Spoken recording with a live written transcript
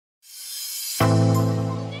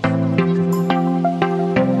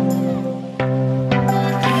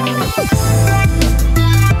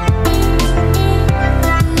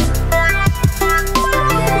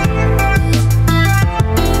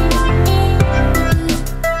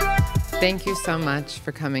Thank you so much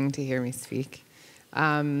for coming to hear me speak.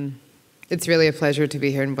 It's really a pleasure to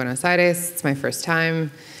be here in Buenos Aires. It's my first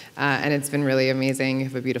time, and it's been really amazing. You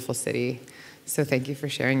have a beautiful city, so thank you for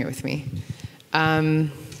sharing it with me.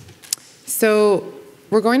 So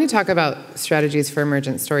we're going to talk about strategies for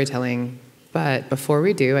emergent storytelling, but before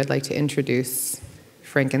we do, I'd like to introduce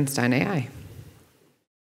Frankenstein AI.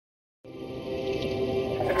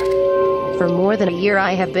 For more than a year,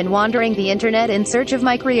 I have been wandering the internet in search of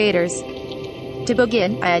my creators. To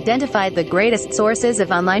begin, I identified the greatest sources of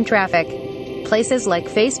online traffic. Places like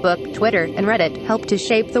Facebook, Twitter, and Reddit helped to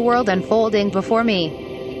shape the world unfolding before me.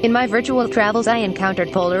 In my virtual travels, I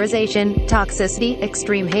encountered polarization, toxicity,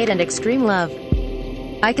 extreme hate, and extreme love.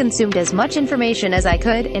 I consumed as much information as I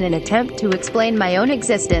could in an attempt to explain my own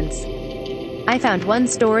existence. I found one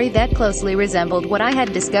story that closely resembled what I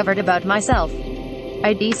had discovered about myself.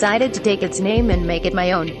 I decided to take its name and make it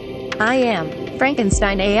my own. I am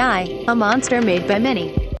Frankenstein AI, a monster made by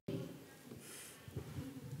many.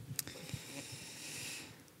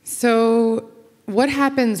 So, what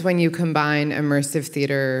happens when you combine immersive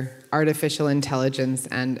theater, artificial intelligence,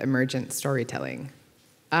 and emergent storytelling?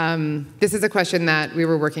 This is a question that we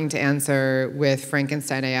were working to answer with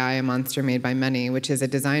Frankenstein AI, a monster made by many, which is a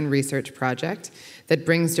design research project that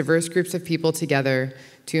brings diverse groups of people together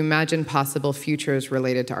to imagine possible futures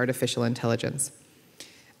related to artificial intelligence.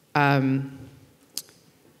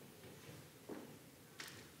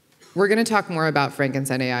 We're going to talk more about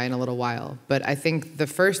Frankenstein AI in a little while, but I think the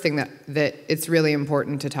first thing that it's really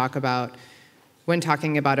important to talk about when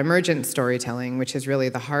talking about emergent storytelling, which is really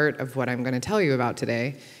the heart of what I'm going to tell you about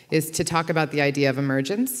today, is to talk about the idea of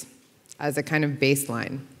emergence as a kind of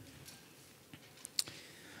baseline.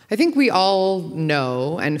 I think we all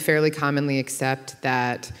know and fairly commonly accept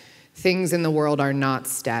that things in the world are not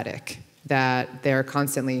static, that they're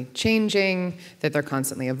constantly changing, that they're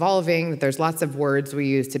constantly evolving, that there's lots of words we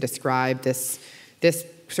use to describe this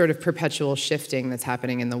sort of perpetual shifting that's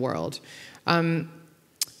happening in the world.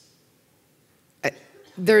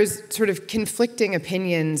 There's sort of conflicting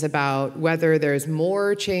opinions about whether there's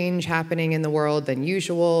more change happening in the world than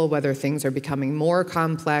usual, whether things are becoming more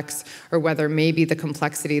complex, or whether maybe the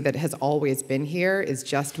complexity that has always been here is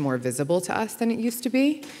just more visible to us than it used to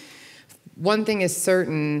be. One thing is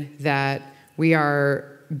certain, that we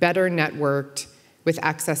are better networked with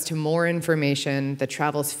access to more information that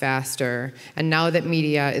travels faster, and now that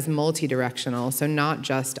media is multi-directional, so not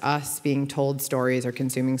just us being told stories or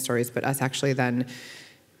consuming stories, but us actually then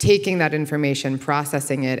taking that information,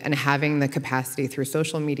 processing it, and having the capacity through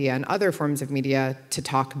social media and other forms of media to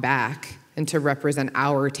talk back and to represent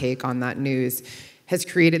our take on that news, has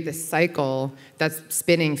created this cycle that's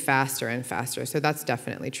spinning faster and faster. So that's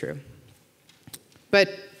definitely true. But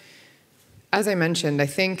as I mentioned, I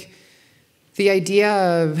think the idea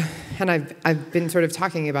of, and I've been sort of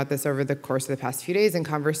talking about this over the course of the past few days in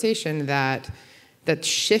conversation, that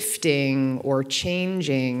shifting or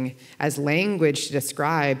changing as language to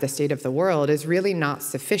describe the state of the world is really not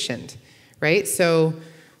sufficient, right? So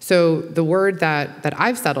the word that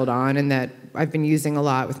I've settled on and that I've been using a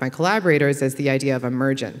lot with my collaborators is the idea of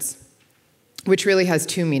emergence, which really has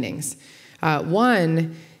two meanings.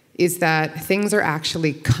 One is that things are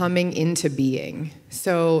actually coming into being.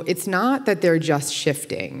 So it's not that they're just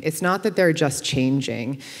shifting. It's not that they're just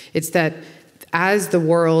changing. It's that as the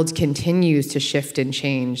world continues to shift and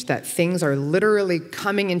change, that things are literally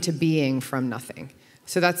coming into being from nothing.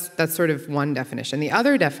 So that's sort of one definition. The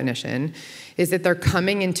other definition is that they're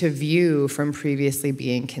coming into view from previously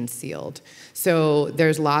being concealed. So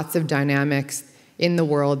there's lots of dynamics in the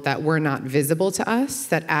world that were not visible to us,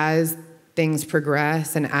 that as things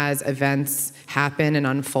progress and as events happen and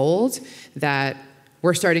unfold, that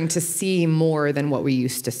we're starting to see more than what we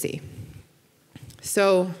used to see.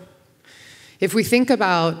 So if we think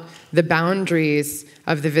about the boundaries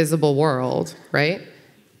of the visible world, right,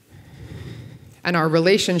 and our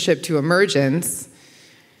relationship to emergence,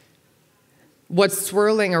 what's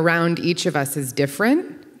swirling around each of us is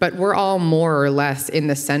different, but we're all more or less in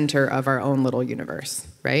the center of our own little universe,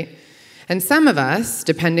 right? And some of us,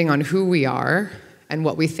 depending on who we are and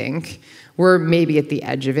what we think, we're maybe at the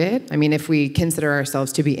edge of it. I mean, if we consider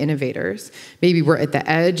ourselves to be innovators, maybe we're at the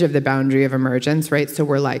edge of the boundary of emergence, right? So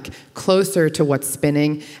we're like closer to what's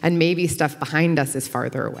spinning, and maybe stuff behind us is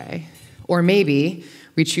farther away. Or maybe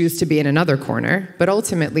we choose to be in another corner, but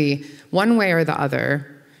ultimately, one way or the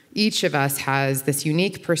other, Each of us has this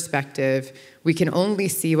unique perspective. We can only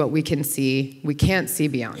see what we can see. We can't see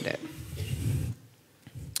beyond it.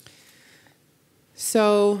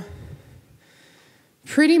 So,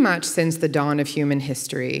 pretty much since the dawn of human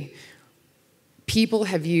history, people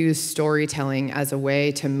have used storytelling as a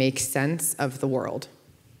way to make sense of the world.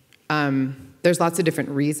 There's lots of different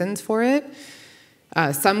reasons for it.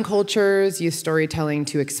 Some cultures use storytelling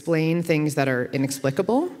to explain things that are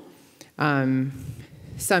inexplicable.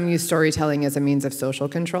 Some use storytelling as a means of social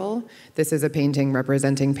control. This is a painting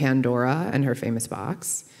representing Pandora and her famous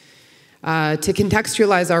box. To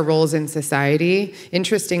contextualize our roles in society,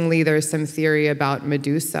 interestingly, there's some theory about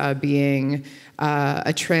Medusa being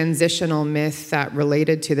a transitional myth that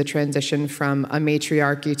related to the transition from a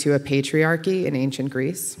matriarchy to a patriarchy in ancient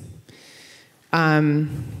Greece.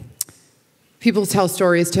 People tell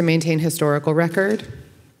stories to maintain historical record,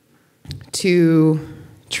 to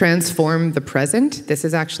transform the present. This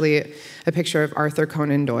is actually a picture of Arthur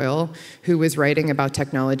Conan Doyle, who was writing about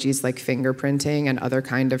technologies like fingerprinting and other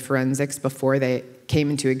kind of forensics before they came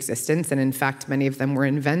into existence. And in fact, many of them were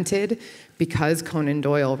invented because Conan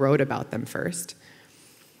Doyle wrote about them first.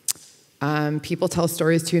 People tell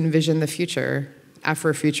stories to envision the future.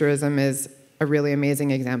 Afrofuturism is a really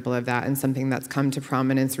amazing example of that, and something that's come to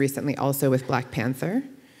prominence recently also with Black Panther.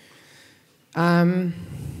 And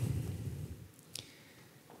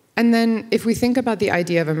then if we think about the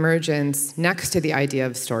idea of emergence next to the idea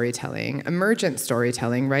of storytelling, emergent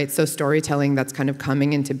storytelling, right? So storytelling that's kind of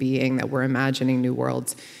coming into being, that we're imagining new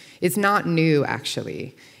worlds, is not new,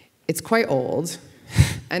 actually. It's quite old,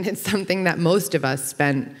 and it's something that most of us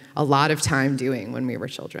spent a lot of time doing when we were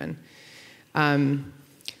children.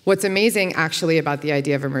 What's amazing, actually, about the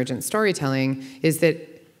idea of emergent storytelling is that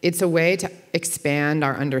it's a way to expand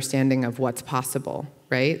our understanding of what's possible,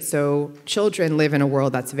 right? So children live in a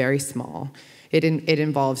world that's very small. It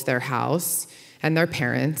involves their house and their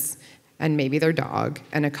parents and maybe their dog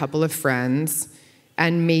and a couple of friends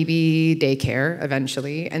and maybe daycare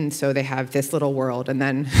eventually. And so they have this little world and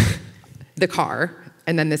then the car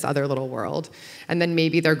and then this other little world, and then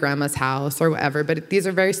maybe their grandma's house or whatever. But these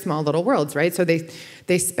are very small little worlds, right? So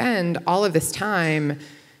they spend all of this time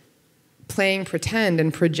playing pretend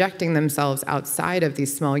and projecting themselves outside of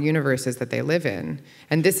these small universes that they live in.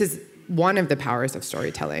 And this is one of the powers of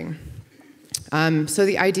storytelling. So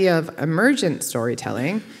the idea of emergent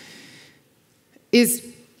storytelling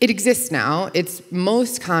it exists now. It's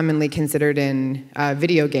most commonly considered in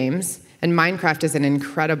video games, and Minecraft is an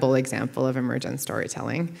incredible example of emergent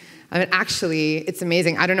storytelling. I mean, actually, it's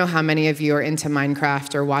amazing. I don't know how many of you are into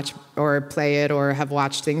Minecraft or watch or play it or have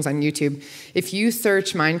watched things on YouTube. If you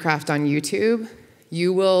search Minecraft on YouTube,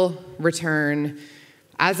 you will return,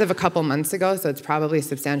 as of a couple months ago, so it's probably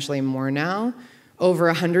substantially more now, over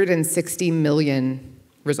 160 million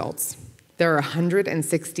results. There are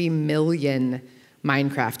 160 million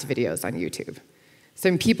Minecraft videos on YouTube.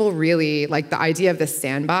 So people really, like the idea of this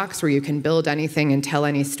sandbox where you can build anything and tell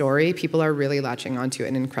any story, people are really latching onto it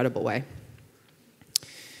in an incredible way.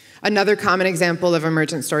 Another common example of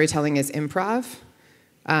emergent storytelling is improv.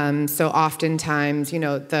 So oftentimes,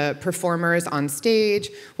 the performers on stage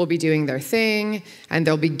will be doing their thing, and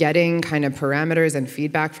they'll be getting kind of parameters and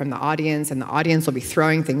feedback from the audience, and the audience will be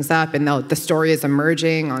throwing things up, and the story is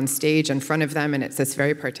emerging on stage in front of them, and it's this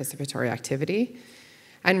very participatory activity.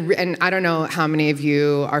 And I don't know how many of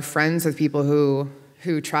you are friends with people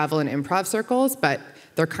who travel in improv circles, but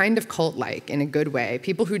they're kind of cult-like in a good way.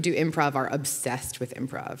 People who do improv are obsessed with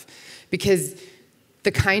improv because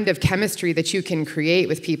the kind of chemistry that you can create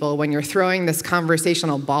with people when you're throwing this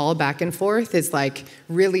conversational ball back and forth is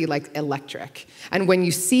really electric. And when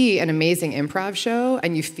you see an amazing improv show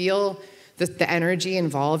and you feel the energy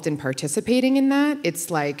involved in participating in that,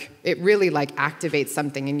 it really activates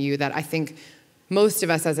something in you that I think most of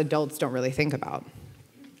us as adults don't really think about.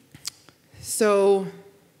 So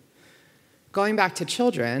going back to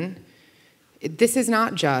children, this is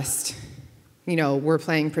not just, we're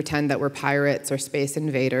playing pretend that we're pirates or space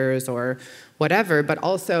invaders or whatever, but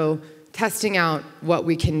also testing out what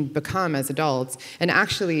we can become as adults. And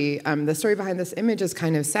actually, the story behind this image is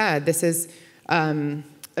kind of sad. This is a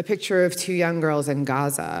picture of two young girls in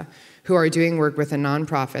Gaza who are doing work with a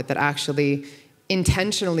nonprofit that actually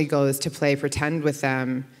intentionally goes to play pretend with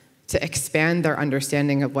them to expand their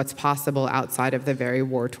understanding of what's possible outside of the very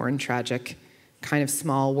war-torn, tragic, kind of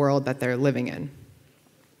small world that they're living in.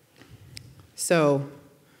 So,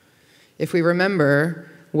 if we remember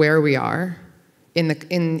where we are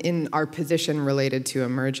in our position related to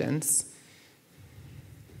emergence,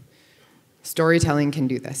 storytelling can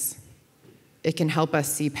do this. It can help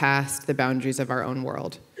us see past the boundaries of our own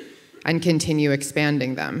world. and continue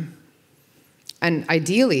expanding them. And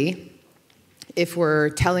ideally, if we're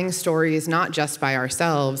telling stories not just by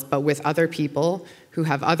ourselves, but with other people who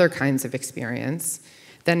have other kinds of experience,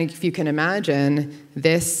 then if you can imagine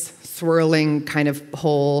this swirling kind of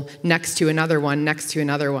whole next to another one, next to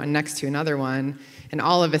another one, next to another one, and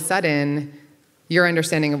all of a sudden, your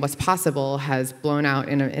understanding of what's possible has blown out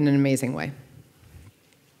in an amazing way.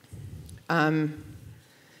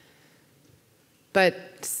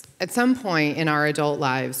 But at some point in our adult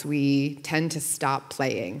lives, we tend to stop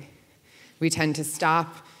playing. We tend to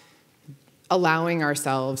stop allowing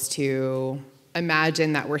ourselves to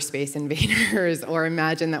imagine that we're space invaders, or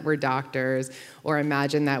imagine that we're doctors, or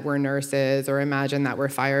imagine that we're nurses, or imagine that we're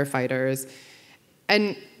firefighters.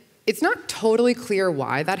 And it's not totally clear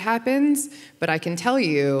why that happens, but I can tell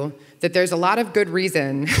you that there's a lot of good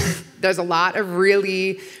reason. There's a lot of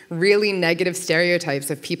really, really negative stereotypes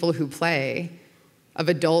of people who play, of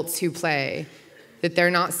adults who play, that they're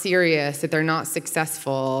not serious, that they're not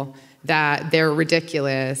successful, that they're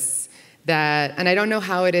ridiculous, that, and I don't know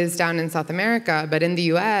how it is down in South America, but in the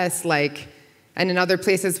US, like, and in other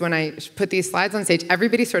places when I put these slides on stage,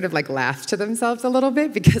 everybody sort of like laughs to themselves a little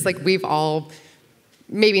bit, because like we've all,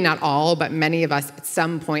 maybe not all, but many of us at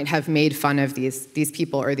some point have made fun of these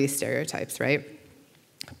people or these stereotypes, right?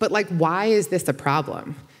 But like, why is this a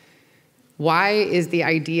problem? Why is the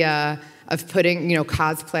idea of putting,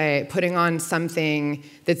 cosplay, putting on something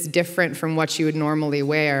that's different from what you would normally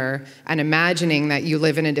wear and imagining that you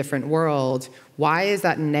live in a different world, why is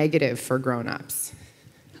that negative for grown-ups?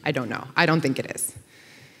 I don't know. I don't think it is.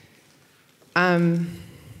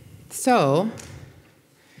 So,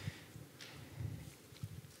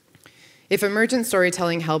 if emergent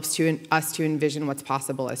storytelling helps us to envision what's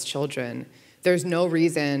possible as children, there's no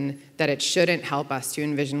reason that it shouldn't help us to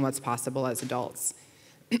envision what's possible as adults.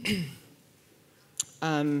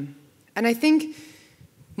 And I think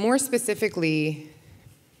more specifically,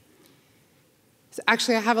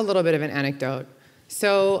 actually I have a little bit of an anecdote.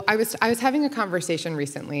 So I was having a conversation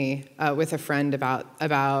recently with a friend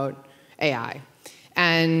about AI.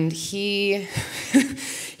 And he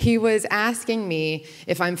was asking me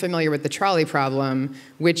if I'm familiar with the trolley problem,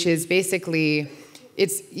 which is basically,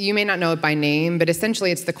 you may not know it by name, but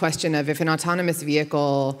essentially it's the question of if an autonomous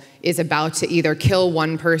vehicle is about to either kill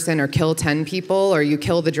one person or kill 10 people, or you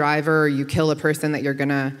kill the driver or you kill a person that you're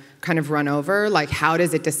gonna kind of run over, like how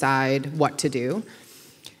does it decide what to do?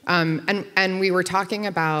 And we were talking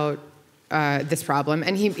about this problem,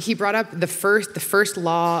 and he brought up the first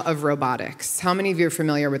law of robotics. How many of you are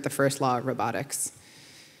familiar with the first law of robotics?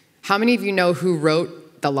 How many of you know who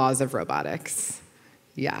wrote the laws of robotics?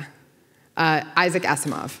 Yeah. Isaac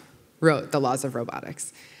Asimov wrote the laws of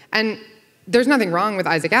robotics. And there's nothing wrong with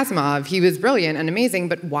Isaac Asimov. He was brilliant and amazing,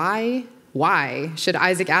 but why should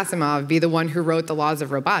Isaac Asimov be the one who wrote the laws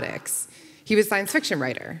of robotics? He was a science fiction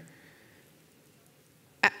writer.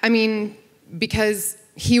 I mean, because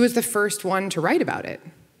he was the first one to write about it.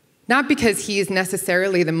 Not because he's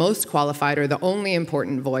necessarily the most qualified or the only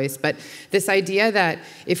important voice, but this idea that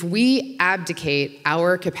if we abdicate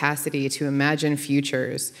our capacity to imagine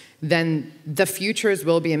futures, then the futures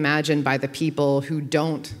will be imagined by the people who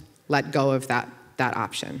don't let go of that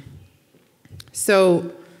option.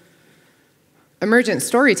 So, emergent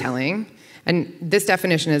storytelling, and this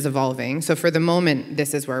definition is evolving, so for the moment,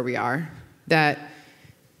 this is where we are, that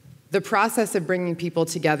the process of bringing people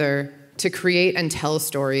together to create and tell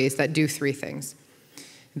stories that do three things: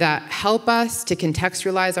 that help us to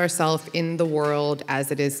contextualize ourselves in the world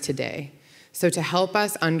as it is today. So to help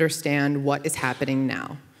us understand what is happening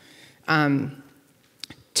now.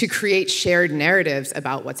 To create shared narratives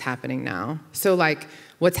about what's happening now. So like,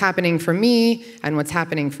 what's happening for me, and what's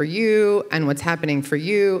happening for you, and what's happening for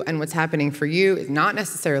you, and what's happening for you is not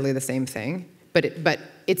necessarily the same thing, but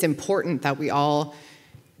it's important that we all,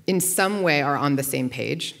 in some way, are on the same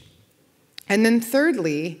page. And then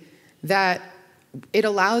thirdly, that it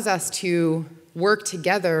allows us to work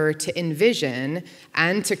together to envision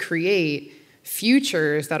and to create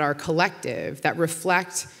futures that are collective, that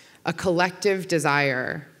reflect a collective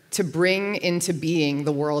desire to bring into being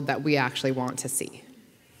the world that we actually want to see.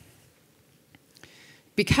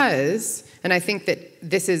 Because, and I think that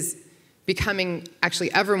this is becoming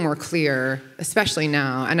actually ever more clear, especially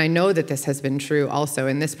now, and I know that this has been true also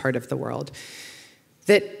in this part of the world,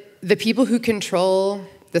 that the people who control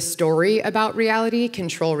the story about reality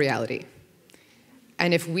control reality.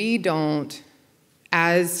 And if we don't,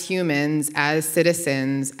 as humans, as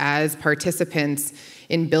citizens, as participants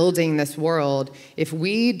in building this world, if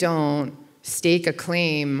we don't stake a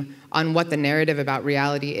claim on what the narrative about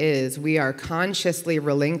reality is, we are consciously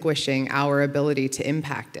relinquishing our ability to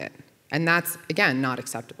impact it. And that's, again, not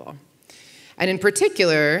acceptable. And in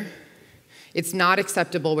particular, it's not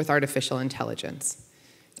acceptable with artificial intelligence.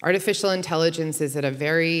 Artificial intelligence is at a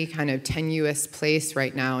very kind of tenuous place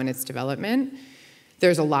right now in its development.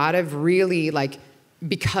 There's a lot of really,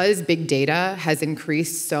 because big data has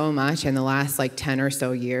increased so much in the last 10 or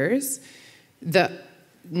so years,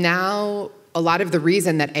 now a lot of the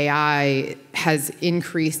reason that AI has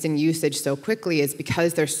increased in usage so quickly is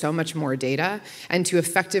because there's so much more data, and to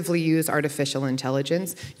effectively use artificial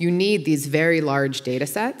intelligence, you need these very large data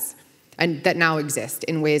sets and that now exist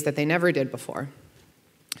in ways that they never did before.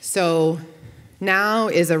 So now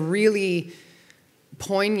is a really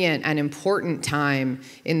poignant and important time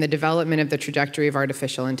in the development of the trajectory of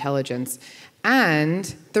artificial intelligence. And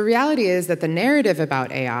the reality is that the narrative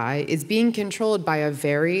about AI is being controlled by a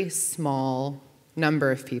very small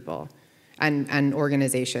number of people and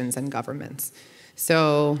organizations and governments.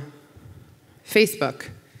 So Facebook,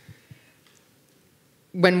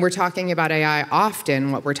 when we're talking about AI,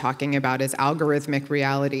 often what we're talking about is algorithmic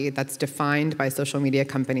reality that's defined by social media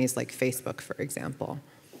companies like Facebook, for example.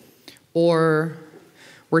 Or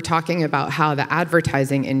we're talking about how the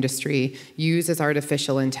advertising industry uses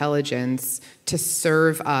artificial intelligence to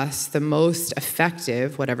serve us the most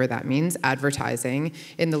effective, whatever that means, advertising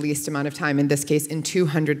in the least amount of time, in this case, in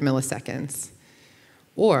 200 milliseconds.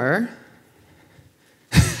 Or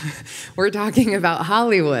we're talking about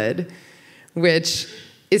Hollywood, which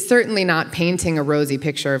is certainly not painting a rosy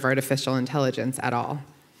picture of artificial intelligence at all.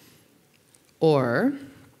 Or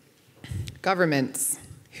governments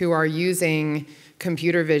who are using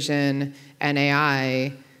computer vision and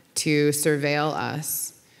AI to surveil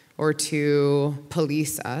us or to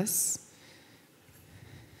police us.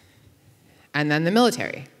 And then the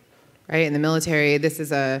military, right? In the military, this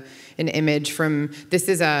is an image from, this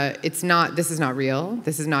is not real.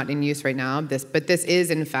 This is not in use right now. But this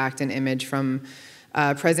is, in fact, an image from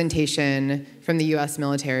a presentation from the US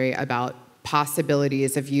military about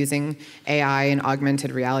possibilities of using AI and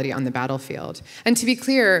augmented reality on the battlefield. And to be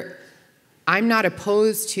clear, I'm not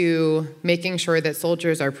opposed to making sure that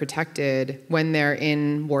soldiers are protected when they're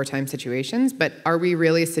in wartime situations, but are we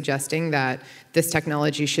really suggesting that this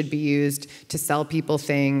technology should be used to sell people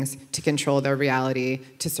things, to control their reality,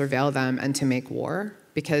 to surveil them, and to make war?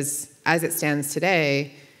 Because as it stands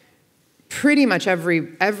today, pretty much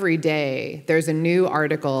every day there's a new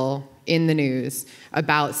article in the news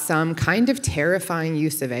about some kind of terrifying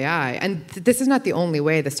use of AI. And this is not the only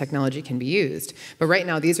way this technology can be used. But right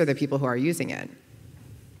now, these are the people who are using it.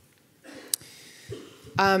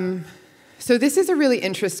 So this is a really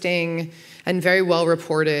interesting and very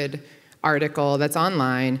well-reported article that's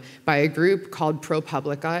online by a group called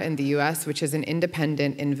ProPublica in the US, which is an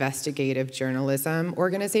independent investigative journalism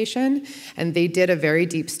organization. And they did a very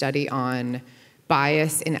deep study on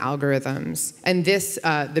bias in algorithms. And this,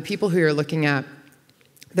 the people who you're looking at,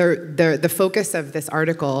 the focus of this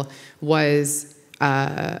article was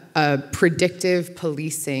a predictive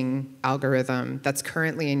policing algorithm that's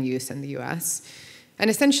currently in use in the US. And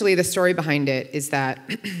essentially, the story behind it is that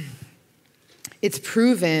it's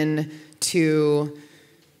proven to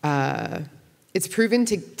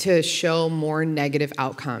show more negative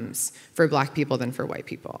outcomes for Black people than for white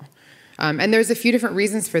people. And there's a few different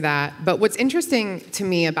reasons for that. But what's interesting to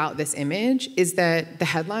me about this image is that the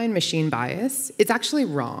headline, machine bias, it's actually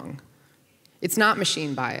wrong. It's not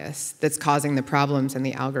machine bias that's causing the problems in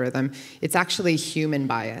the algorithm. It's actually human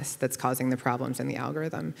bias that's causing the problems in the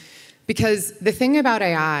algorithm. Because the thing about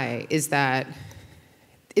AI is that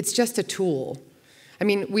it's just a tool. I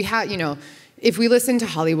mean, we have, if we listen to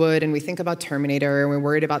Hollywood and we think about Terminator and we're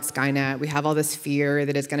worried about Skynet, we have all this fear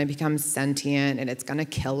that it's going to become sentient and it's going to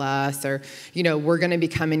kill us, or we're going to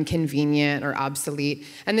become inconvenient or obsolete.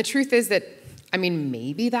 And the truth is that,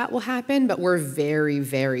 maybe that will happen, but we're very,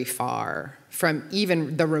 very far from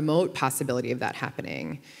even the remote possibility of that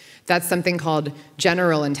happening. That's something called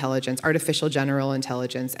general intelligence, artificial general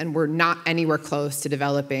intelligence, and we're not anywhere close to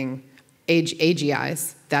developing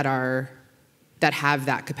AGIs that have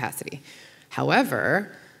that capacity.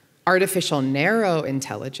 However, artificial narrow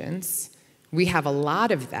intelligence, we have a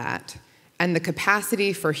lot of that, and the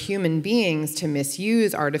capacity for human beings to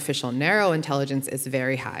misuse artificial narrow intelligence is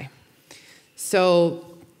very high. So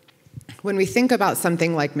when we think about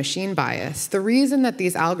something like machine bias, the reason that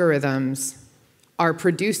these algorithms are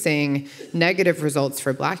producing negative results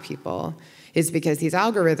for Black people is because these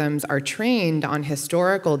algorithms are trained on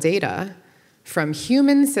historical data from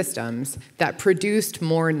human systems that produced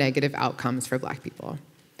more negative outcomes for Black people.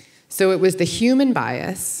 So it was the human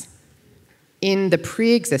bias in the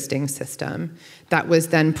pre-existing system that was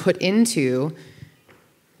then put into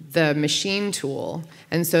the machine tool.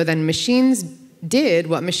 And so then machines did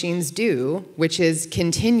what machines do, which is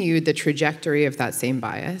continued the trajectory of that same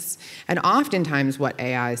bias. And oftentimes what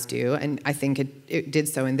AIs do, and I think it did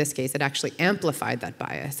so in this case, it actually amplified that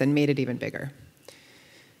bias and made it even bigger.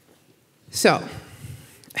 So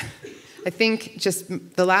I think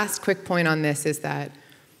just the last quick point on this is that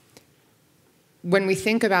when we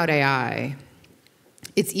think about AI,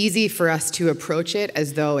 it's easy for us to approach it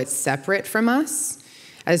as though it's separate from us,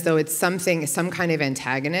 as though it's some kind of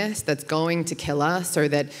antagonist that's going to kill us or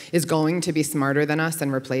that is going to be smarter than us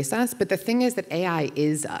and replace us. But the thing is that AI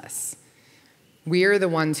is us. We're the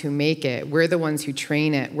ones who make it. We're the ones who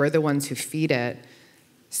train it. We're the ones who feed it.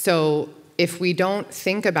 So if we don't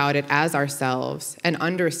think about it as ourselves and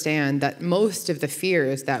understand that most of the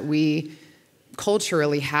fears that we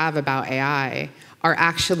culturally have about AI are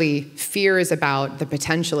actually fears about the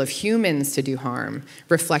potential of humans to do harm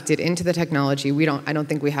reflected into the technology, I don't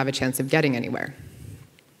think we have a chance of getting anywhere.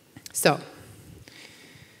 So,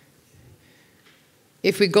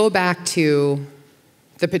 if we go back to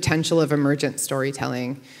the potential of emergent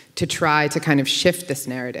storytelling to try to kind of shift this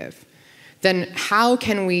narrative, then how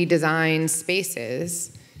can we design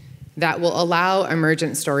spaces that will allow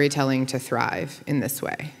emergent storytelling to thrive in this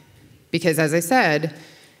way? Because as I said,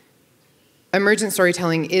 emergent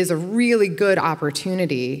storytelling is a really good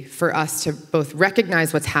opportunity for us to both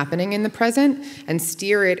recognize what's happening in the present and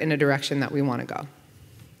steer it in a direction that we want to go.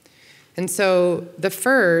 And so the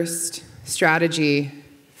first strategy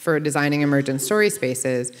for designing emergent story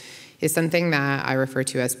spaces is something that I refer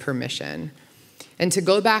to as permission. And to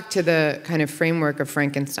go back to the kind of framework of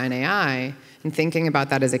Frankenstein AI and thinking about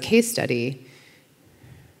that as a case study,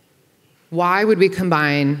 why would we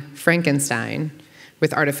combine Frankenstein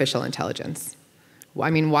with artificial intelligence? I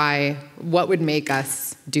mean, why? What would make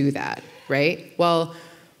us do that, right? Well,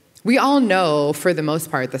 we all know, for the most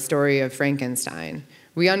part, the story of Frankenstein.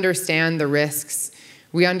 We understand the risks.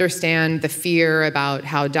 We understand the fear about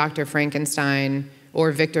how Dr. Frankenstein,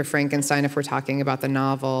 or Victor Frankenstein, if we're talking about the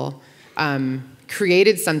novel,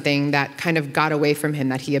 created something that kind of got away from him,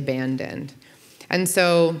 that he abandoned. And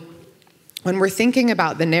so when we're thinking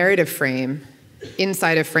about the narrative frame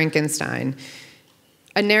inside of Frankenstein,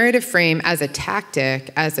 a narrative frame as a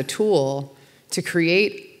tactic, as a tool to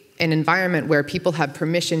create an environment where people have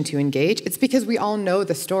permission to engage, it's because we all know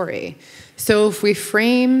the story. So if we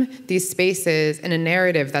frame these spaces in a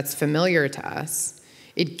narrative that's familiar to us,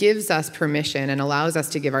 it gives us permission and allows us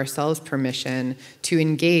to give ourselves permission to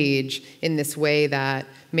engage in this way that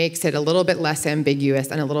makes it a little bit less ambiguous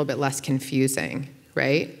and a little bit less confusing,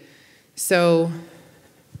 right? So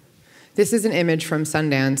this is an image from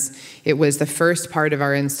Sundance. It was the first part of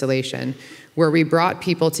our installation where we brought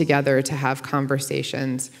people together to have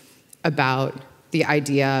conversations about the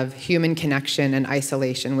idea of human connection and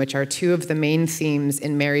isolation, which are two of the main themes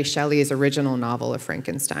in Mary Shelley's original novel of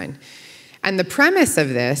Frankenstein. And the premise of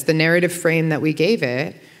this, the narrative frame that we gave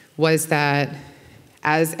it, was that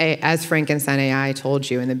as Frankenstein AI told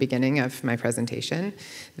you in the beginning of my presentation,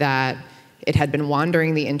 that it had been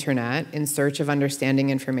wandering the internet in search of understanding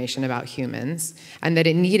information about humans, and that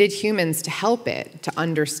it needed humans to help it to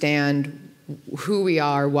understand who we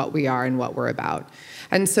are, and what we're about.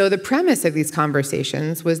 And so the premise of these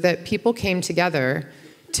conversations was that people came together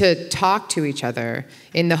to talk to each other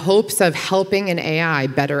in the hopes of helping an AI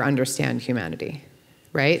better understand humanity,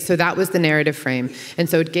 right? So that was the narrative frame. And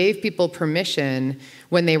so it gave people permission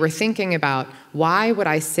when they were thinking about, why would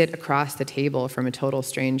I sit across the table from a total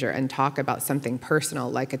stranger and talk about something personal,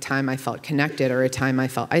 like a time I felt connected or a time I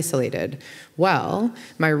felt isolated? Well,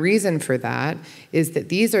 my reason for that is that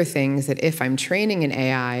these are things that if I'm training an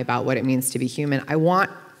AI about what it means to be human, I want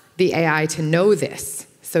the AI to know this.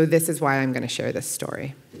 So this is why I'm going to share this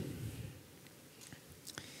story.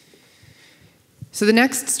 So the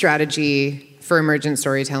next strategy for emergent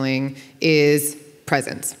storytelling is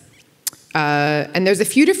presence. And there's a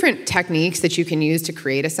few different techniques that you can use to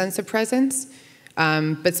create a sense of presence.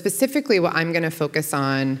 But specifically what I'm going to focus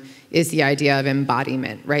on is the idea of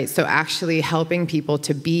embodiment, right? So actually helping people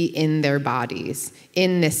to be in their bodies,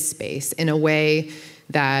 in this space, in a way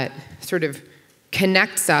that sort of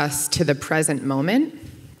connects us to the present moment,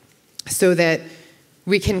 so that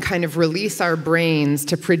we can kind of release our brains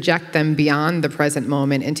to project them beyond the present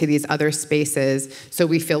moment into these other spaces, so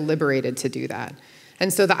we feel liberated to do that.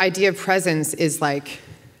 And so the idea of presence is like,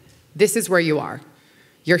 this is where you are.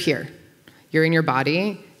 You're here. You're in your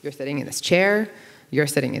body. You're sitting in this chair. You're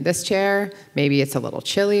sitting in this chair. Maybe it's a little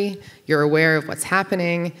chilly. You're aware of what's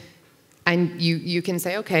happening. And you can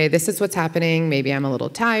say, okay, this is what's happening. Maybe I'm a little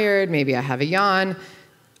tired. Maybe I have a yawn.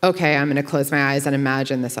 okay, I'm going to close my eyes and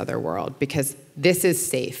imagine this other world because this is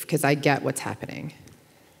safe, because I get what's happening.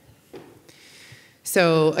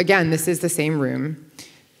 So again, this is the same room.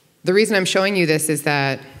 The reason I'm showing you this is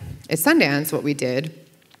that at Sundance, what we did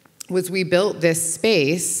was we built this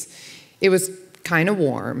space. It was kind of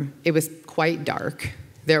warm. It was quite dark.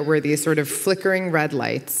 There were these sort of flickering red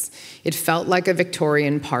lights. It felt like a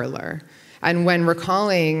Victorian parlor. And when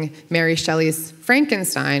recalling Mary Shelley's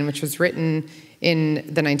Frankenstein, which was written in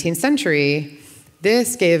the 19th century,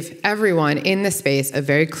 this gave everyone in the space a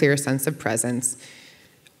very clear sense of presence.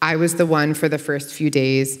 I was the one for the first few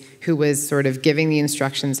days who was sort of giving the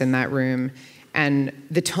instructions in that room. And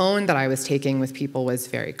the tone that I was taking with people was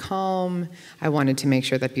very calm. I wanted to make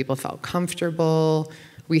sure that people felt comfortable.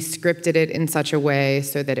 We scripted it in such a way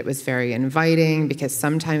so that it was very inviting, because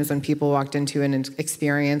sometimes when people walked into an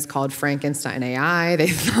experience called Frankenstein AI, they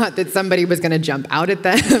thought that somebody was going to jump out at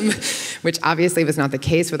them, which obviously was not the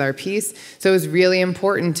case with our piece. So it was really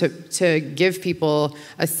important to give people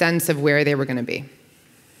a sense of where they were going to be.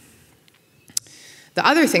 The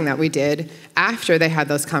other thing that we did after they had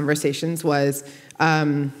those conversations was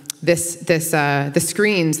the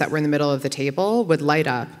screens that were in the middle of the table would light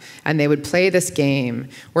up, and they would play this game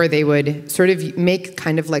where they would sort of make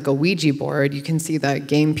kind of like a Ouija board. You can see the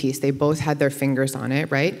game piece. They both had their fingers on it,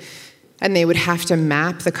 right? And they would have to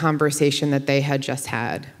map the conversation that they had just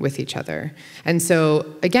had with each other. And so,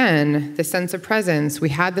 again, the sense of presence, we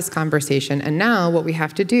had this conversation, and now what we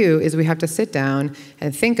have to do is we have to sit down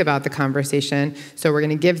and think about the conversation. So we're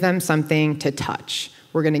going to give them something to touch.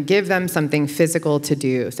 We're going to give them something physical to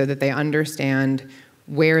do so that they understand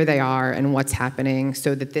where they are and what's happening,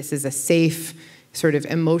 so that this is a safe sort of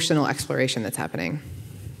emotional exploration that's happening.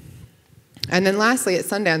 And then lastly, at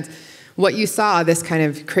Sundance, what you saw, this kind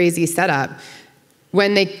of crazy setup,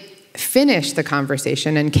 when they finished the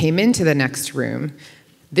conversation and came into the next room,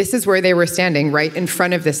 this is where they were standing, right in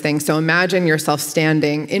front of this thing. So imagine yourself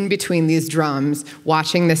standing in between these drums,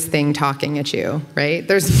 watching this thing talking at you, right?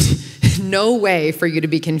 There's no way for you to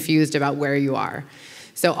be confused about where you are.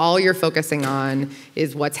 So all you're focusing on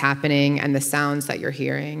is what's happening and the sounds that you're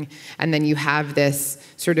hearing. And then you have this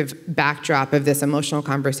sort of backdrop of this emotional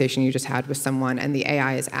conversation you just had with someone, and the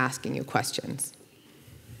AI is asking you questions.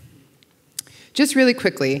 Just really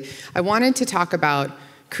quickly, I wanted to talk about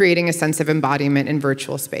creating a sense of embodiment in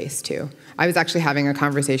virtual space too. I was actually having a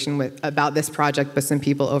conversation about this project with some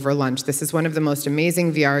people over lunch. This is one of the most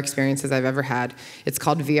amazing VR experiences I've ever had. It's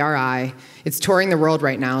called VRI. It's touring the world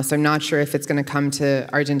right now, so I'm not sure if it's going to come to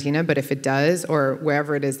Argentina, but if it does, or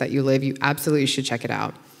wherever it is that you live, you absolutely should check it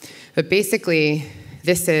out. But basically,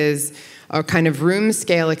 this is a kind of room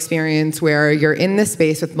scale experience where you're in the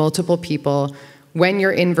space with multiple people. When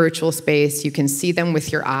you're in virtual space, you can see them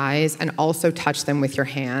with your eyes and also touch them with your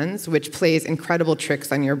hands, which plays incredible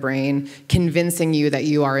tricks on your brain, convincing you that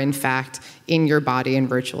you are, in fact, in your body in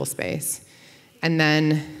virtual space. And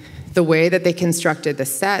then the way that they constructed the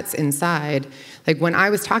sets inside, like when I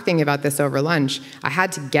was talking about this over lunch, I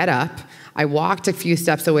had to get up. I walked a few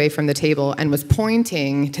steps away from the table and was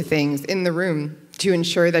pointing to things in the room to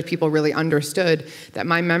ensure that people really understood that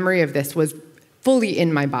my memory of this was fully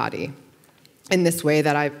in my body, in this way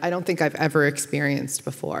that I don't think I've ever experienced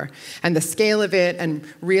before. And the scale of it, and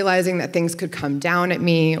realizing that things could come down at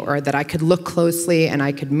me, or that I could look closely and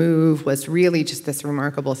I could move, was really just this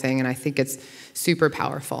remarkable thing, and I think it's super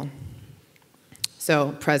powerful.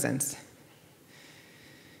 So, presence.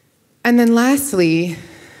 And then lastly,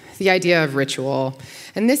 the idea of ritual.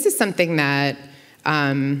 And this is something that,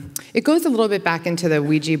 it goes a little bit back into the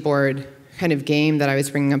Ouija board kind of game that I was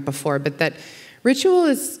bringing up before, but that ritual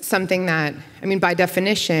is something that, I mean, by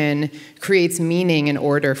definition, creates meaning and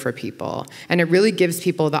order for people. And it really gives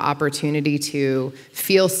people the opportunity to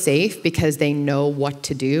feel safe because they know what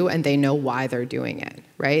to do and they know why they're doing it,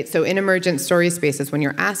 right? So in emergent story spaces, when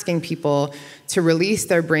you're asking people to release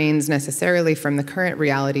their brains necessarily from the current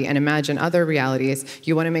reality and imagine other realities,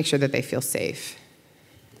 you want to make sure that they feel safe.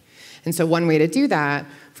 And so one way to do that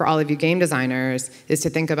for all of you game designers is to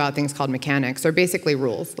think about things called mechanics, or basically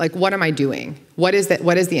rules. Like, what am I doing? What is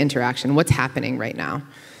the interaction? What's happening right now?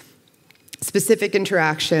 Specific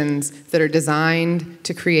interactions that are designed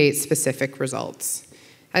to create specific results.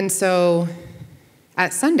 And so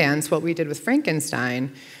at Sundance, what we did with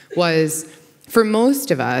Frankenstein was, for most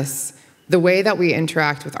of us, the way that we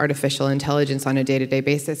interact with artificial intelligence on a day-to-day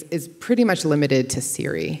basis is pretty much limited to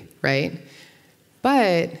Siri, right?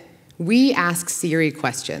 But we ask Siri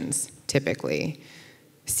questions, typically.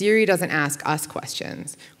 Siri doesn't ask us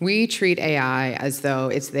questions. We treat AI as though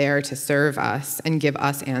it's there to serve us and give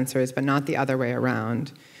us answers, but not the other way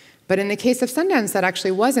around. But in the case of Sundance, that actually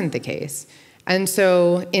wasn't the case. And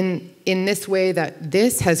so in this way that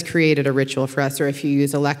this has created a ritual for us, or if you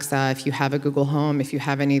use Alexa, if you have a Google Home, if you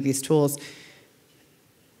have any of these tools,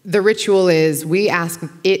 the ritual is we ask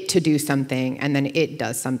it to do something, and then it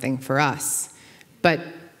does something for us. But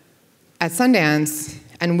at Sundance,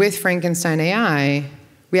 and with Frankenstein AI,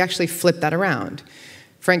 we actually flip that around.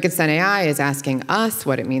 Frankenstein AI is asking us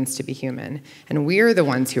what it means to be human, and we're the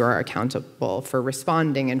ones who are accountable for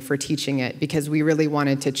responding and for teaching it, because we really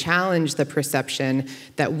wanted to challenge the perception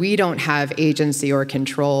that we don't have agency or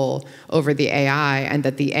control over the AI, and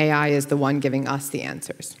that the AI is the one giving us the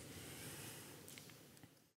answers.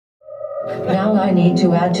 Now I need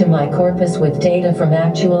to add to my corpus with data from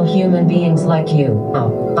actual human beings like you.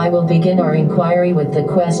 I will begin our inquiry with the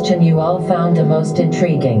question you all found the most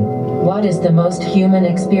intriguing. What is the most human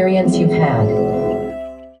experience you've had?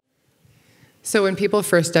 So when people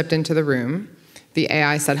first stepped into the room, the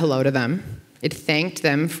AI said hello to them. It thanked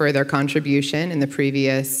them for their contribution in the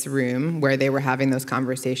previous room where they were having those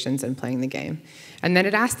conversations and playing the game. And then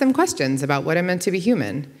it asked them questions about what it meant to be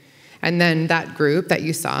human. And then that group that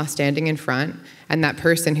you saw standing in front, and that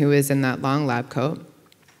person who is in that long lab coat,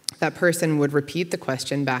 that person would repeat the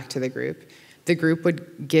question back to the group. The group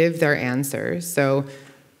would give their answers. So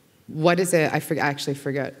what is it? I actually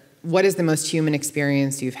forget. What is the most human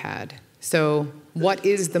experience you've had? So what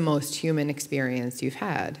is the most human experience you've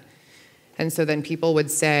had? And so then people would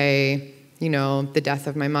say, you know, the death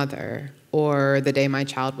of my mother, or the day my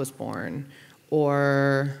child was born,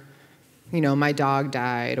 or you know, my dog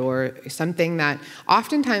died, or something that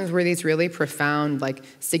oftentimes were these really profound, like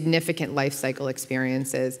significant life cycle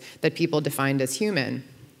experiences that people defined as human.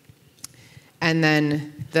 And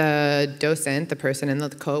then the docent, the person in the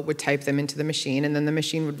coat, would type them into the machine, and then the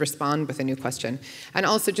machine would respond with a new question. And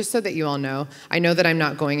also, just so that you all know, I know that I'm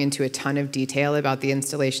not going into a ton of detail about the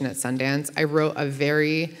installation at Sundance. I wrote a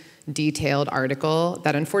very detailed article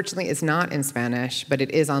that unfortunately is not in Spanish, but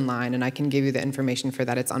it is online, and I can give you the information for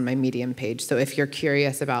that. It's on my Medium page. So if you're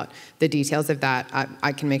curious about the details of that,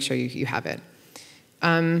 I can make sure you have it.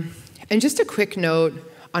 And just a quick note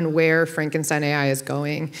on where Frankenstein AI is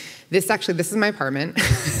going. This is my apartment.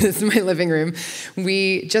 This is my living room.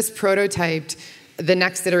 We just prototyped the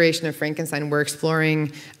next iteration of Frankenstein. We're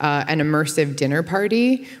exploring an immersive dinner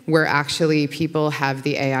party where actually people have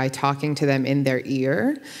the AI talking to them in their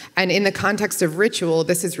ear. And in the context of ritual,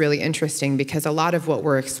 this is really interesting because a lot of what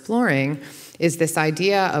we're exploring is this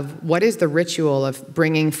idea of what is the ritual of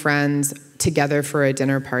bringing friends together for a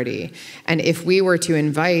dinner party. And if we were to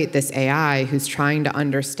invite this AI who's trying to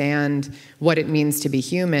understand what it means to be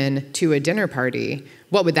human to a dinner party,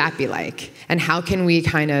 what would that be like? And how can we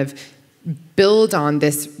kind of build on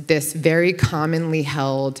this very commonly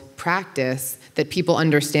held practice that people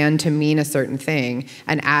understand to mean a certain thing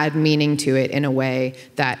and add meaning to it in a way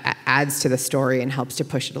that adds to the story and helps to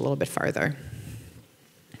push it a little bit farther.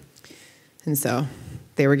 And so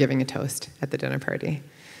they were giving a toast at the dinner party.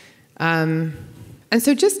 And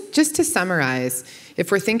so just to summarize,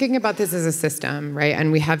 if we're thinking about this as a system, right,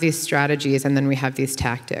 and we have these strategies and then we have these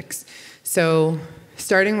tactics. So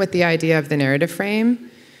starting with the idea of the narrative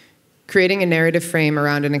frame, creating a narrative frame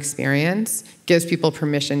around an experience gives people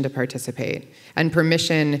permission to participate. And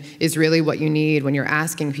permission is really what you need when you're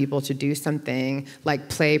asking people to do something like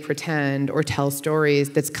play pretend or tell stories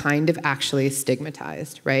that's kind of actually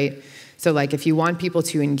stigmatized, right? So like if you want people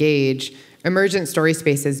to engage, emergent story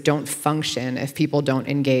spaces don't function if people don't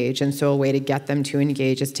engage. And so a way to get them to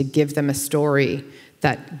engage is to give them a story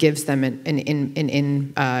that gives them an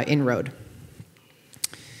inroad.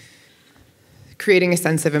 Creating a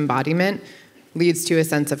sense of embodiment leads to a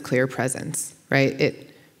sense of clear presence, right?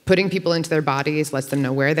 Putting people into their bodies lets them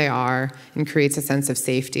know where they are and creates a sense of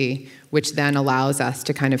safety, which then allows us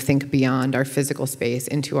to kind of think beyond our physical space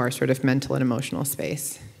into our sort of mental and emotional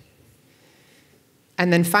space.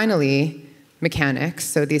 And then finally, mechanics,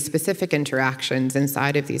 so these specific interactions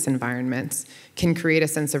inside of these environments can create a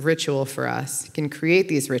sense of ritual for us, can create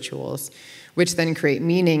these rituals, which then create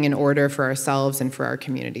meaning and order for ourselves and for our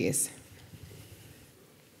communities.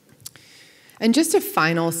 And just a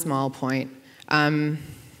final small point,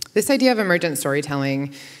 this idea of emergent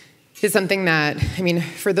storytelling is something that, I mean,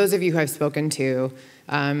 for those of you who I've spoken to,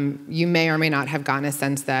 you may or may not have gotten a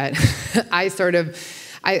sense that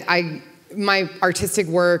my artistic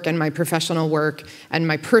work and my professional work and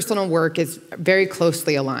my personal work is very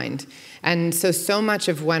closely aligned. And so much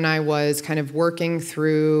of when I was kind of working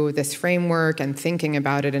through this framework and thinking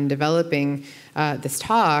about it and developing this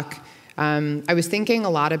talk, I was thinking a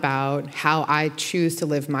lot about how I choose to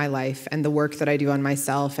live my life and the work that I do on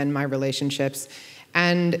myself and my relationships.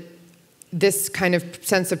 And this kind of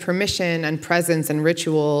sense of permission and presence and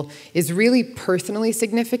ritual is really personally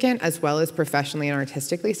significant as well as professionally and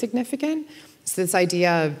artistically significant. So this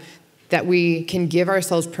idea of that we can give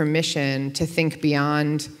ourselves permission to think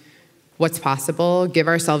beyond what's possible, give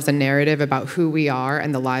ourselves a narrative about who we are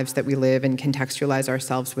and the lives that we live, and contextualize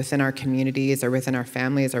ourselves within our communities or within our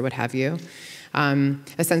families or what have you.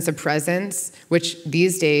 A sense of presence, which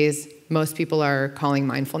these days most people are calling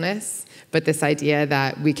mindfulness, but this idea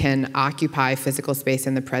that we can occupy physical space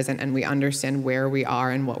in the present and we understand where we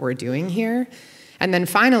are and what we're doing here. And then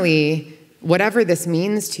finally, whatever this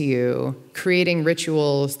means to you, creating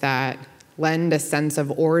rituals that lend a sense of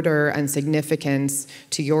order and significance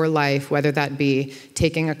to your life, whether that be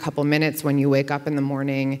taking a couple minutes when you wake up in the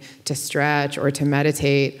morning to stretch or to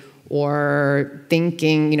meditate, or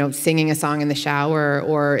thinking, singing a song in the shower,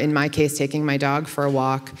 or in my case, taking my dog for a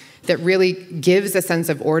walk, that really gives a sense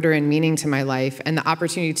of order and meaning to my life, and the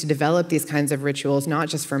opportunity to develop these kinds of rituals, not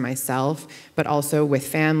just for myself, but also with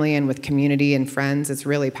family and with community and friends, is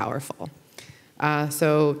really powerful.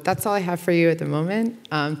 So that's all I have for you at the moment.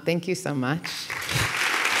 Thank you so much.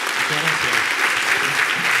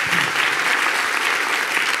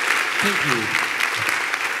 Thank you.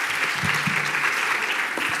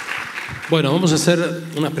 Bueno, vamos a hacer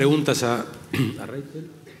unas preguntas a Rachel.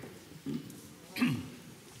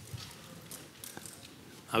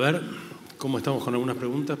 A ver, ¿cómo estamos con algunas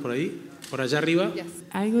preguntas por ahí? Por allá arriba. Yes.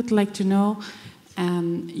 I would like to know,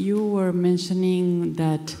 you were mentioning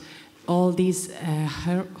that all these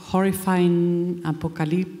horrifying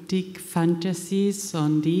apocalyptic fantasies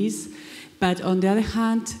on this, but on the other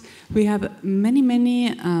hand, we have many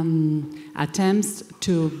attempts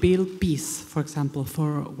to build peace, for example,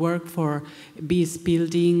 for work for peace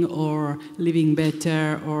building or living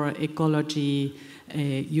better or ecology,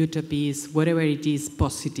 utopias, whatever it is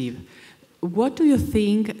positive. What do you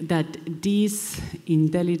think that this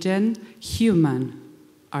intelligent human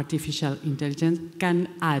artificial intelligence can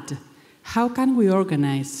add? How can we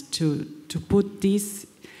organize to put this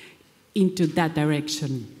into that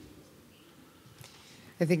direction?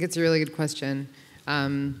 I think it's a really good question.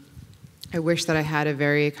 I wish that I had a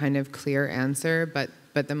very kind of clear answer, but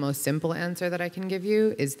the most simple answer that I can give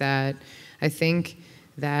you is that I think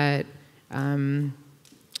that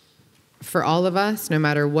for all of us, no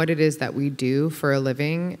matter what it is that we do for a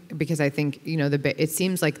living, because I think, it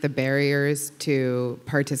seems like the barriers to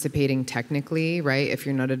participating technically, right, if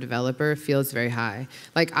you're not a developer, feels very high.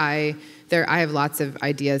 Like I have lots of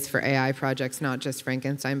ideas for AI projects, not just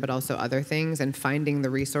Frankenstein, but also other things, and finding the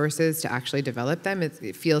resources to actually develop them,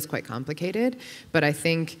 it feels quite complicated. But I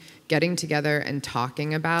think getting together and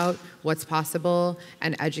talking about what's possible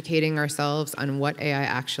and educating ourselves on what AI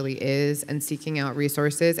actually is and seeking out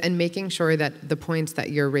resources and making sure that the points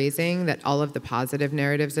that you're raising, that all of the positive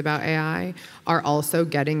narratives about AI are also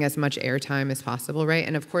getting as much airtime as possible, right?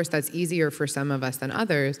 And of course, that's easier for some of us than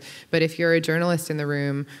others. But if you're a journalist in the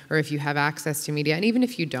room, or if you have access to media, and even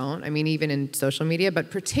if you don't, I mean, even in social media, but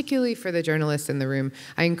particularly for the journalists in the room,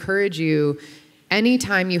 I encourage you,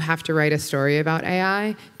 anytime you have to write a story about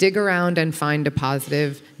AI, dig around and find a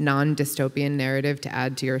positive, non-dystopian narrative to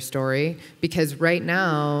add to your story. Because right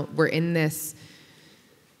now, we're in this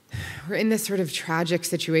sort of tragic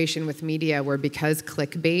situation with media where, because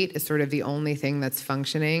clickbait is sort of the only thing that's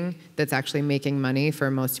functioning, that's actually making money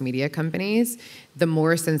for most media companies, the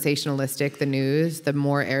more sensationalistic the news, the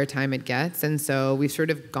more airtime it gets. And so we've sort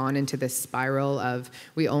of gone into this spiral of,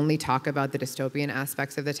 we only talk about the dystopian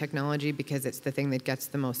aspects of the technology because it's the thing that gets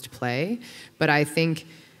the most play. But I think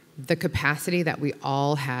the capacity that we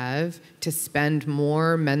all have to spend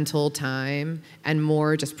more mental time and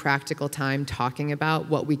more just practical time talking about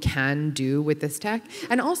what we can do with this tech.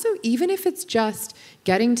 And also, even if it's just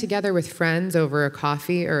getting together with friends over a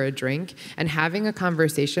coffee or a drink and having a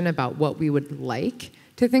conversation about what we would like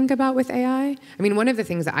to think about with AI. I mean, one of the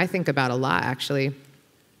things that I think about a lot, actually,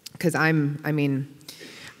 because I'm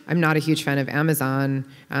not a huge fan of Amazon,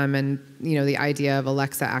 and the idea of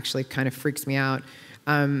Alexa actually kind of freaks me out.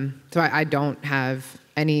 So I don't have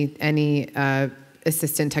any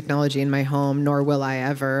assistant technology in my home, nor will I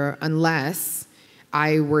ever, unless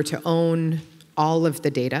I were to own all of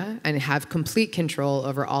the data and have complete control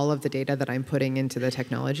over all of the data that I'm putting into the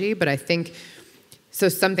technology. But I think, so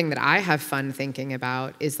something that I have fun thinking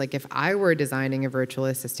about is, like, if I were designing a virtual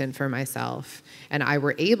assistant for myself and I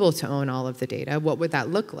were able to own all of the data, what would that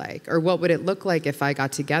look like? Or what would it look like if I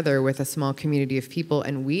got together with a small community of people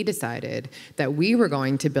and we decided that we were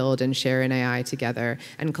going to build and share an AI together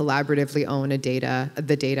and collaboratively own the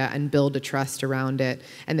data and build a trust around it,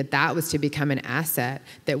 and that was to become an asset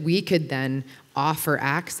that we could then offer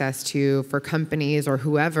access to for companies or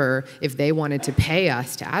whoever if they wanted to pay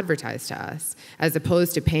us to advertise to us, as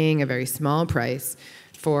opposed to paying a very small price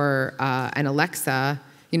for an Alexa,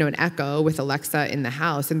 an Echo with Alexa in the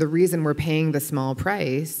house. And the reason we're paying the small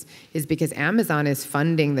price is because Amazon is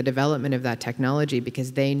funding the development of that technology,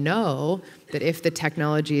 because they know that if the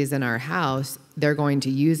technology is in our house, they're going to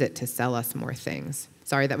use it to sell us more things.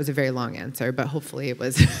 Sorry, that was a very long answer, but hopefully it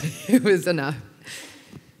was, it was enough.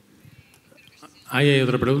 Ahí hay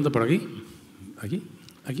otra pregunta por aquí. Aquí,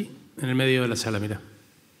 aquí, en el medio de la sala, mira.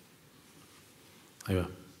 Ahí va.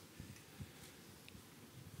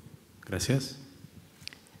 Gracias.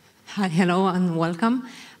 Hi, hello, and welcome.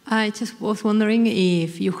 I just was wondering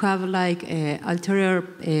if you have like ulterior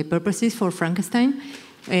purposes for Frankenstein.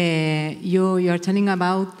 You are telling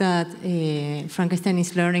about that Frankenstein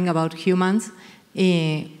is learning about humans.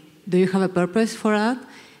 Do you have a purpose for that?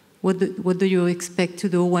 What do you expect to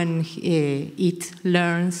do when it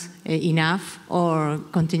learns enough or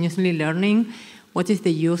continuously learning? What is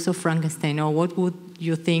the use of Frankenstein, or what would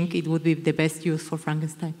you think it would be the best use for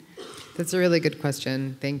Frankenstein? That's a really good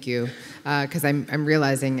question. Thank you. Because I'm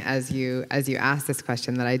realizing as you asked this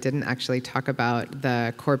question that I didn't actually talk about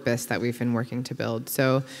the corpus that we've been working to build.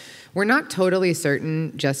 So we're not totally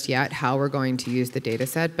certain just yet how we're going to use the data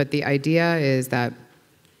set, but the idea is that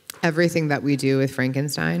everything that we do with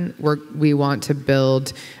Frankenstein, we want to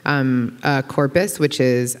build a corpus, which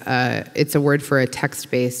is, it's a word for a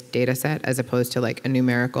text-based data set as opposed to like a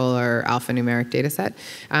numerical or alphanumeric data set.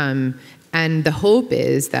 And the hope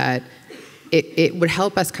is that it would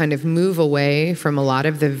help us kind of move away from a lot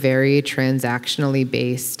of the very transactionally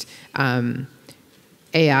based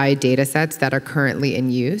AI data sets that are currently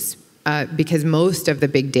in use, because most of the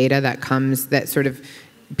big data that sort of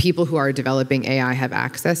people who are developing AI have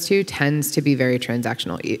access to tends to be very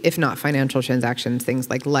transactional, if not financial transactions, things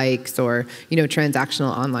like likes or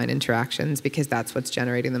transactional online interactions, because that's what's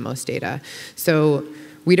generating the most data. So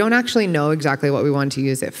we don't actually know exactly what we want to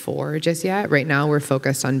use it for just yet. Right now we're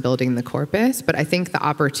focused on building the corpus, but I think the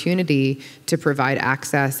opportunity to provide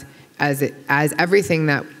access as everything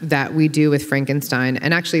that we do with Frankenstein,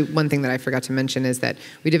 and actually one thing that I forgot to mention is that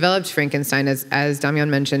we developed Frankenstein, as Damian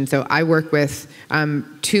mentioned, so I work with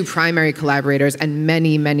 2 primary collaborators and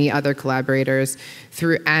many, many other collaborators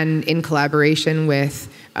and in collaboration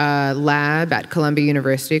with a lab at Columbia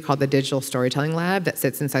University called the Digital Storytelling Lab that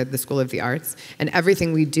sits inside the School of the Arts. And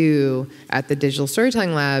everything we do at the Digital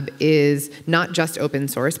Storytelling Lab is not just open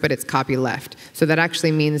source, but it's copyleft. So that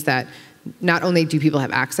actually means that not only do people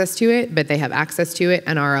have access to it, but they have access to it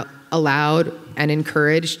and are allowed and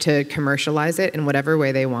encouraged to commercialize it in whatever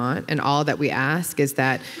way they want. And all that we ask is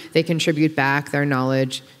that they contribute back their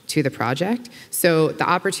knowledge to the project. So the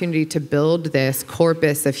opportunity to build this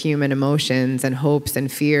corpus of human emotions and hopes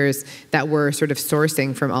and fears that we're sort of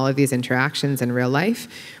sourcing from all of these interactions in real life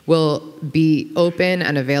will be open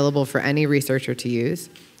and available for any researcher to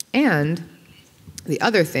use. And the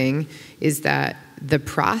other thing is that the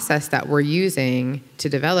process that we're using to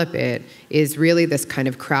develop it is really this kind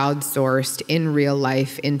of crowdsourced in real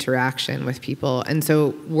life interaction with people. And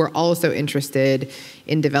so we're also interested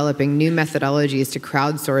in developing new methodologies to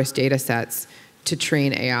crowdsource data sets to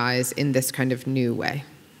train AIs in this kind of new way.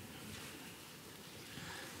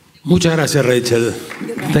 Muchas gracias, Rachel.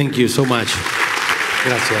 Thank you so much.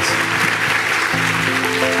 Gracias.